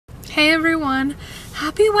Hey everyone,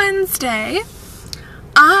 happy Wednesday.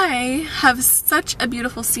 I have such a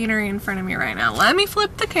beautiful scenery in front of me right now. Let me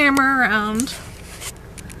flip the camera around.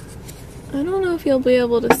 I don't know if you'll be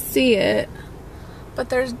able to see it, but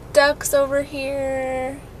there's ducks over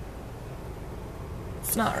here.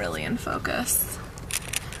 It's not really in focus.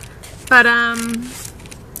 But I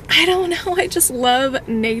don't know, I just love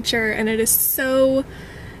nature and it is so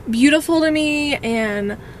beautiful to me,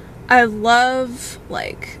 and I love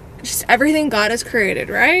like just everything God has created,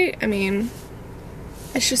 right? I mean,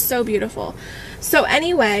 it's just so beautiful. So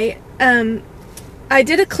anyway, I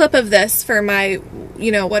did a clip of this for my,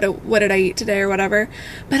 what did I eat today or whatever,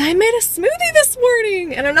 but I made a smoothie this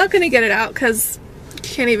morning, and I'm not going to get it out because you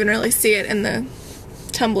can't even really see it in the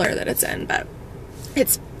tumbler that it's in, but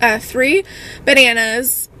it's 3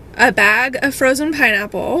 bananas, a bag of frozen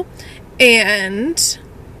pineapple, and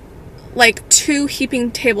like 2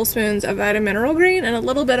 heaping tablespoons of vitamin mineral green and a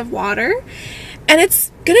little bit of water, and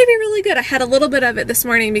it's gonna be really good. I had a little bit of it this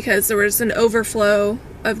morning because there was an overflow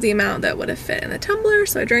of the amount that would have fit in the tumbler,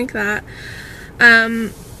 so I drank that.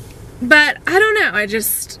 But I don't know, I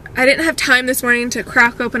didn't have time this morning to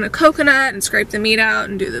crack open a coconut and scrape the meat out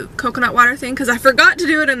and do the coconut water thing because I forgot to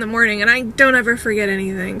do it in the morning, and I don't ever forget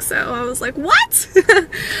anything, so I was like, what?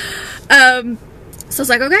 So I was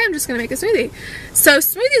like, okay, I'm just gonna make a smoothie. So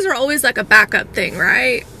smoothies are always like a backup thing,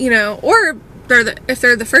 right? Or if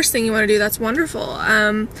they're the first thing you want to do, that's wonderful.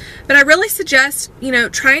 But I really suggest,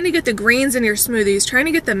 trying to get the greens in your smoothies, trying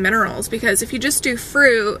to get the minerals, because if you just do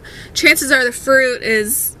fruit, chances are the fruit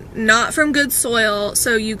is not from good soil,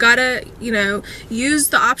 so you gotta, use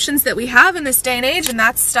the options that we have in this day and age, and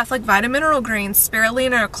that's stuff like vitamin mineral greens,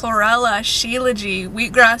 spirulina, chlorella, shilajit,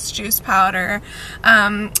 wheatgrass juice powder,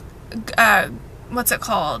 what's it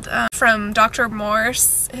called? From Dr.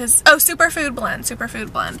 Morse,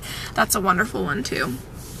 Superfood Blend. That's a wonderful one too.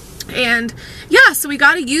 And yeah, so we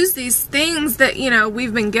got to use these things that,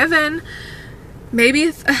 we've been given.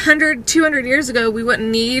 Maybe 100, 200 years ago, we wouldn't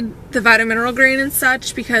need the vitamin mineral green and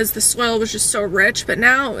such because the soil was just so rich, but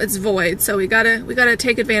now it's void. So we gotta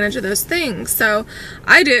take advantage of those things. So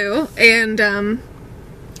I do, and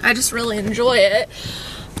I just really enjoy it.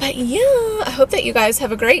 But yeah, I hope that you guys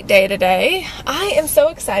have a great day today. I am so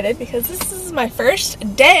excited because this is my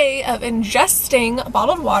first day of ingesting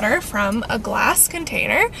bottled water from a glass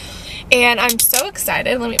container. And I'm so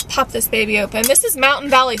excited. Let me pop this baby open. This is Mountain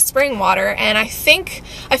Valley spring water, and I think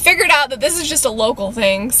I figured out that this is just a local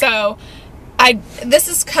thing. So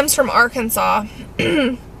this comes from Arkansas,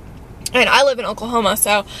 and I live in Oklahoma,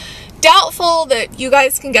 so doubtful that you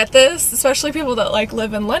guys can get this, especially people that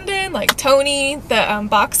live in London, like Tony, the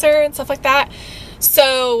boxer and stuff like that.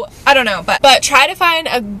 So I don't know, but try to find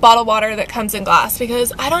a bottled water that comes in glass,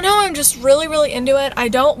 because I don't know, I'm just really into it. I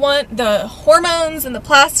don't want the hormones and the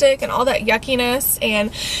plastic and all that yuckiness.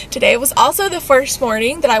 And today was also the first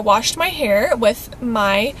morning that I washed my hair with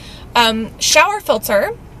my shower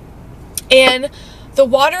filter, and the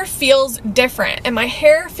water feels different and my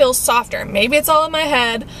hair feels softer. Maybe it's all in my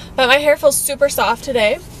head, but my hair feels super soft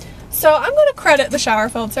today. So I'm going to credit the shower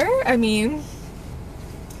filter. I mean,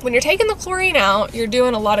 when you're taking the chlorine out, you're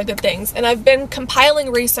doing a lot of good things. And I've been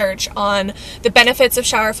compiling research on the benefits of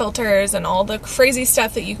shower filters and all the crazy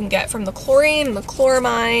stuff that you can get from the chlorine and the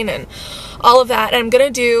chloramine and all of that. And I'm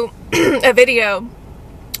going to do a video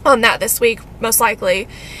on that this week, most likely.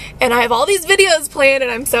 And I have all these videos planned,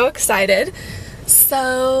 and I'm so excited.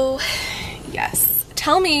 So, yes,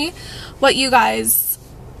 tell me what you guys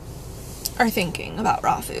are thinking about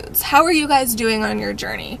raw foods. How are you guys doing on your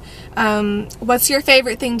journey? What's your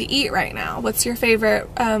favorite thing to eat right now? What's your favorite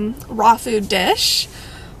raw food dish?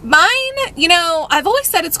 Mine, I've always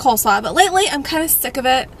said it's coleslaw, but lately I'm kind of sick of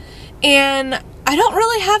it, and I don't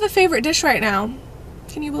really have a favorite dish right now.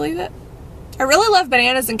 Can you believe it? I really love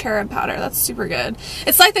bananas and carob powder. That's super good.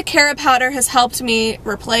 It's like the carob powder has helped me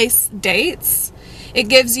replace dates. It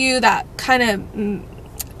gives you that kind of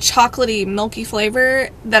chocolatey, milky flavor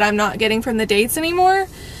that I'm not getting from the dates anymore.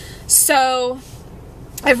 So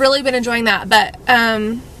I've really been enjoying that. But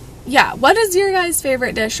yeah, what is your guys'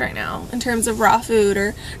 favorite dish right now in terms of raw food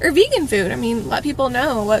or vegan food? I mean, let people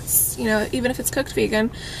know what's, even if it's cooked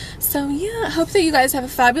vegan. So yeah, I hope that you guys have a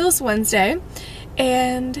fabulous Wednesday.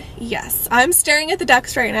 And yes, I'm staring at the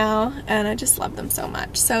ducks right now, and I just love them so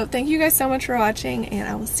much. So thank you guys so much for watching, and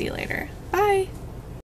I will see you later. Bye!